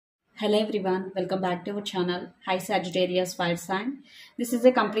Hello everyone, welcome back to our channel. Hi Sagittarius fire sign. This is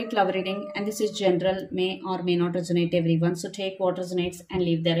a complete love reading and this is general, may or may not resonate everyone. So take what resonates and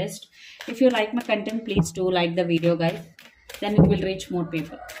leave the rest. If you like my content, please do like the video guys. Then it will reach more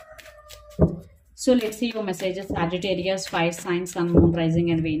people. So let's see your messages. Sagittarius fire sign, sun, moon, rising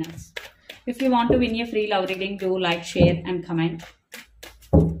and Venus. If you want to win a free love reading, do like, share and comment.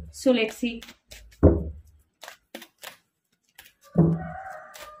 So let's see.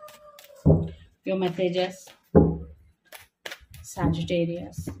 Your messages,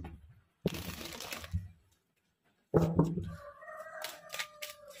 Sagittarius.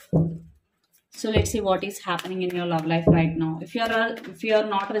 So let's see what is happening in your love life right now. If you are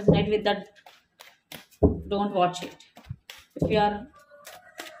not resonate with that, don't watch it. If you are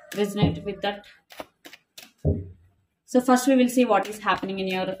resonate with that, so first we will see what is happening in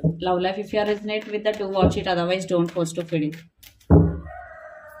your love life. If you are resonate with that, do watch it. Otherwise, don't force to feed it.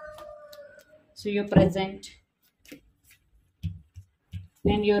 So your present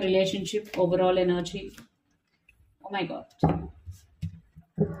and your relationship, overall energy. Oh my God.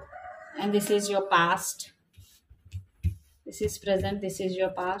 And this is your past. This is present. This is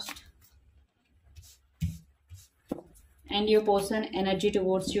your past. And your person energy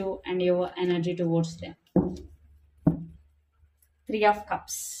towards you and your energy towards them. Three of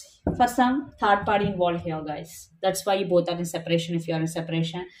Cups. For some, third party involved here, guys. That's why you both are in separation if you are in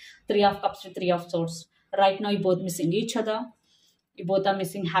separation. Three of Cups with Three of Swords. Right now, you both missing each other. You both are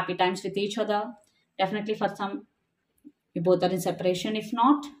missing happy times with each other. Definitely for some, you both are in separation. If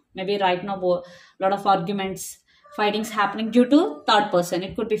not, maybe right now, a lot of arguments, fightings happening due to third person.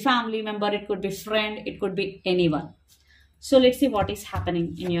 It could be family member, it could be friend, it could be anyone. So let's see what is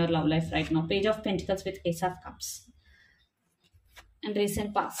happening in your love life right now. Page of Pentacles with Ace of Cups. And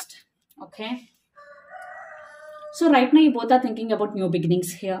recent past. Okay. So right now you both are thinking about new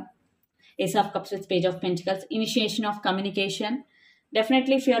beginnings here. Ace of Cups with Page of Pentacles. Initiation of communication.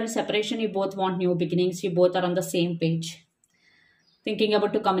 Definitely if you are in separation, you both want new beginnings. You both are on the same page. Thinking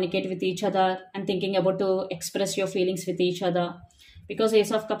about to communicate with each other and thinking about to express your feelings with each other. Because Ace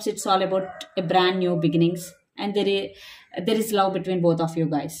of Cups, it's all about a brand new beginnings. And there is love between both of you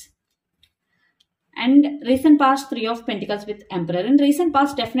guys. And recent past, Three of Pentacles with Emperor. In recent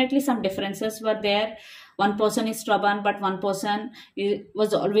past, definitely some differences were there. One person is stubborn, but one person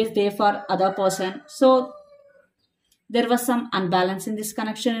was always there for other person. So there was some unbalance in this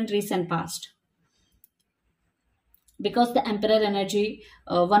connection in recent past. Because the Emperor energy,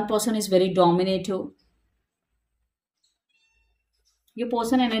 one person is very dominative. Your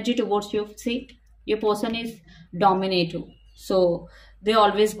person energy towards you, see, your person is dominative. So they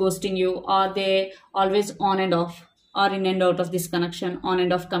always ghosting you, or they always on and off, or in and out of this connection, on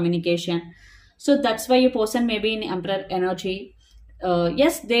and off communication. So that's why your person may be in Emperor energy.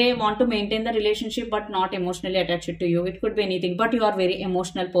 Yes, they want to maintain the relationship but not emotionally attached to you. It could be anything, but you are very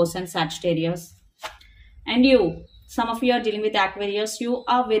emotional person, Sagittarius. And you, some of you are dealing with Aquarius. You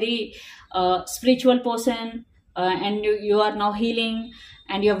are very spiritual person, and you are now healing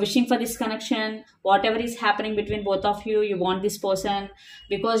and you're wishing for this connection. Whatever is happening between both of you, you want this person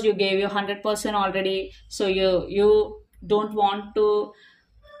because you gave your 100% already. So you don't want to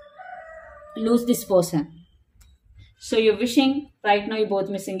lose this person. So you're wishing. Right now you're both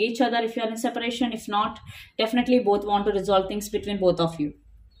missing each other if you are in separation. If not, definitely both want to resolve things between both of you.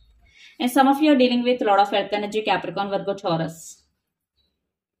 And some of you are dealing with a lot of earth energy, Capricorn, Virgo, Taurus.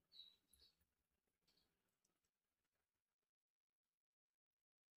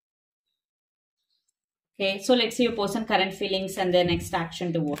 Okay, so let's see your person current feelings and their next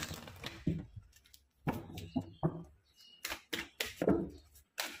action towards.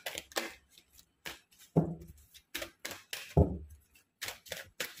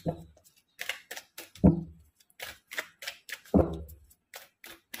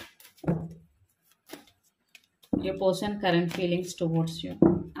 Your person current feelings towards you.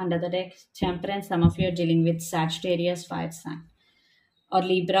 Under the deck, Temperance, some of you are dealing with Sagittarius fire sign, or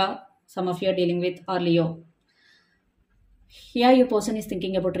Libra, some of you are dealing with, or Leo. Here your person is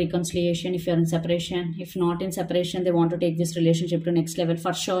thinking about reconciliation if you're in separation. If not in separation, they want to take this relationship to next level.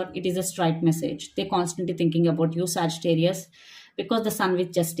 For sure, it is a strike message. They're constantly thinking about you, Sagittarius, because the Sun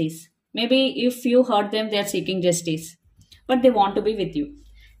with justice. Maybe if you hurt them, they're seeking justice, but they want to be with you.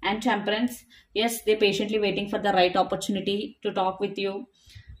 And Temperance, yes, they're patiently waiting for the right opportunity to talk with you.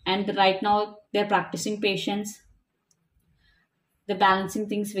 And right now, they're practicing patience. They're balancing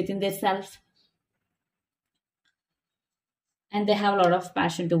things within themselves. And they have a lot of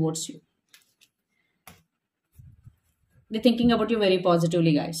passion towards you. They're thinking about you very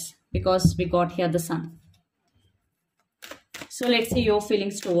positively, guys, because we got here the Sun. So let's see your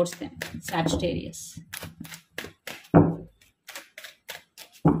feelings towards them, Sagittarius.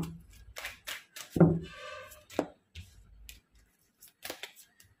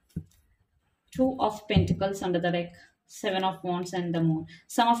 Two of Pentacles under the deck, Seven of Wands and the Moon.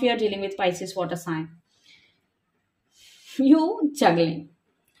 Some of you are dealing with Pisces water sign. You juggling.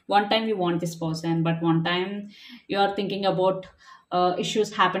 One time you want this person, but one time you are thinking about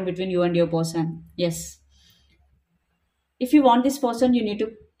issues happen between you and your person. Yes. If you want this person, you need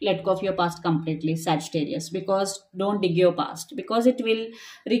to let go of your past completely, Sagittarius, because don't dig your past, because it will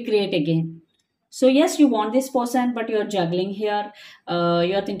recreate again. So yes, you want this person, but you're juggling here.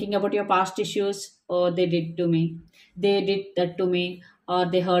 You're thinking about your past issues. Oh, they did to me. They did that to me, or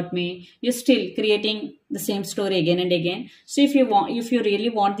they hurt me. You're still creating the same story again and again. So if you really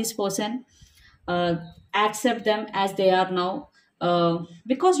want this person, uh, accept them as they are now,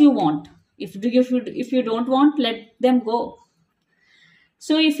 because you want. If you don't want, let them go.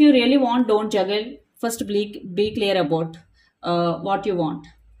 So if you really want, don't juggle. First, be clear about what you want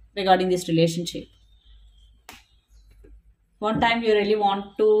regarding this relationship. One time you really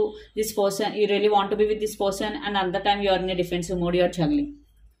want to this person, you really want to be with this person, and another time you are in a defensive mode, you are juggling.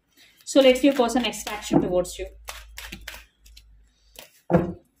 So let's see your person next action towards you.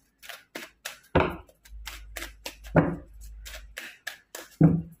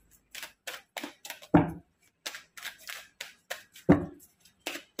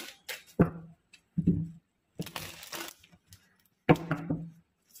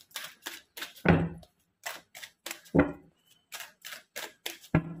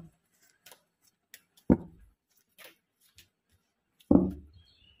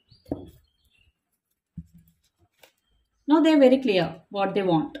 Now they're very clear what they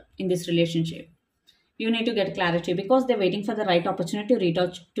want in this relationship. You need to get clarity because they're waiting for the right opportunity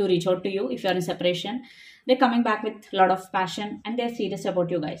to reach out to you. If you're in separation, they're coming back with a lot of passion and they're serious about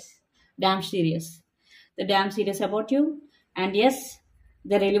you guys. Damn serious. They're damn serious about you. And yes,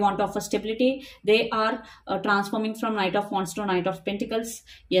 they really want to offer stability. They are transforming from Knight of Wands to Knight of Pentacles.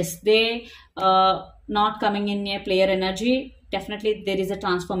 Yes, they not coming in a player energy. Definitely there is a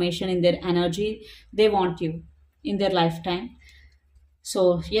transformation in their energy. They want you in their lifetime.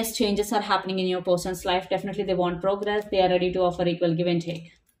 So yes, changes are happening in your person's life. Definitely they want progress. They are ready to offer equal give and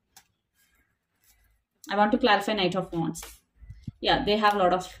take. I want to clarify Knight of Wands. Yeah, they have a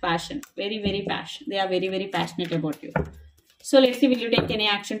lot of passion. Very passion. They are very passionate about you. So let's see, will you take any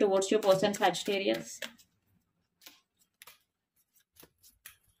action towards your person, Sagittarius?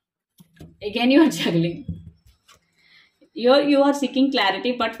 Again, you are juggling. You are seeking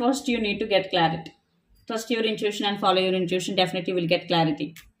clarity, but first you need to get clarity. Trust your intuition and follow your intuition. Definitely will get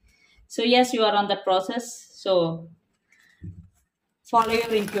clarity. So yes, you are on that process. So follow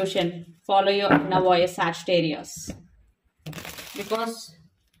your intuition. Follow your inner voice, Sagittarius. Because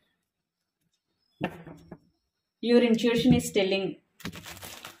your intuition is telling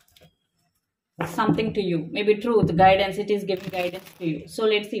something to you. Maybe truth, guidance. It is giving guidance to you. So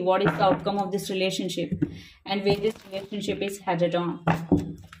let's see what is the outcome of this relationship and where this relationship is headed on.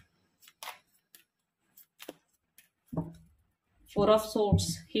 Four of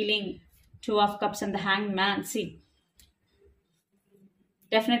Swords, healing, Two of Cups and the Hanged Man. See,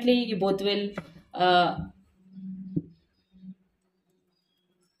 definitely you both will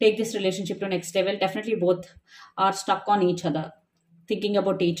take this relationship to next level. Definitely both are stuck on each other, thinking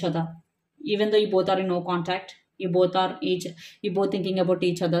about each other. Even though you both are in no contact, you both thinking about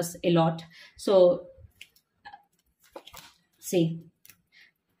each other's a lot. So see,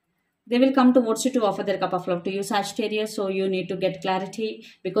 they will come towards you to offer their cup of love to you, Sagittarius. So you need to get clarity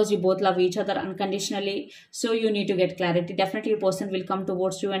because you both love each other unconditionally. So you need to get clarity. Definitely a person will come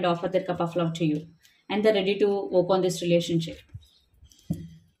towards you and offer their cup of love to you. And they're ready to work on this relationship.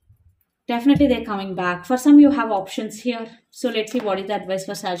 Definitely they're coming back. For some, you have options here. So let's see what is the advice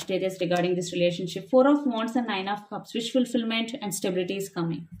for Sagittarius regarding this relationship. Four of Wands and Nine of Cups. Wish fulfillment and stability is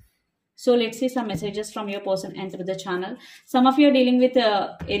coming. So let's see some messages from your person and through the channel. Some of you are dealing with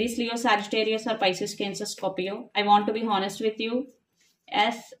Aries, Leo, Sagittarius or Pisces, Cancer, Scorpio. I want to be honest with you.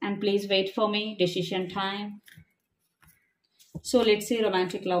 Yes, and please wait for me. Decision time. So let's see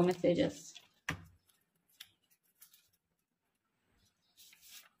romantic love messages.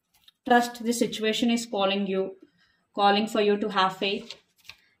 Trust, the situation is calling for you to have faith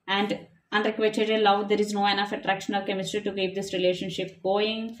and unrequited love. There is no enough attraction or chemistry to keep this relationship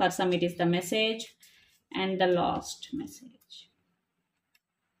going. For some, it is the message and the lost message.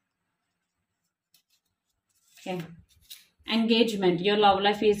 Okay. Engagement. Your love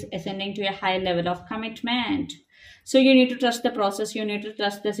life is ascending to a high level of commitment. So you need to trust the process. You need to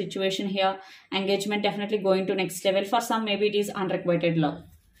trust the situation here. Engagement definitely going to next level. For some, maybe it is unrequited love.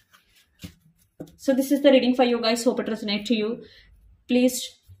 So this is the reading for you guys. Hope it resonates to you.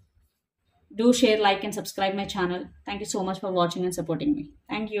 Please do share, like, and subscribe my channel. Thank you so much for watching and supporting me.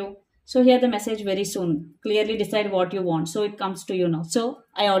 Thank you. So here the message very soon. Clearly decide what you want. So it comes to you now. So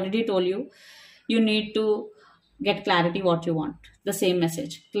I already told you, you need to get clarity what you want. The same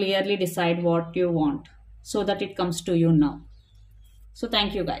message. Clearly decide what you want so that it comes to you now. So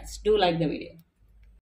thank you guys. Do like the video.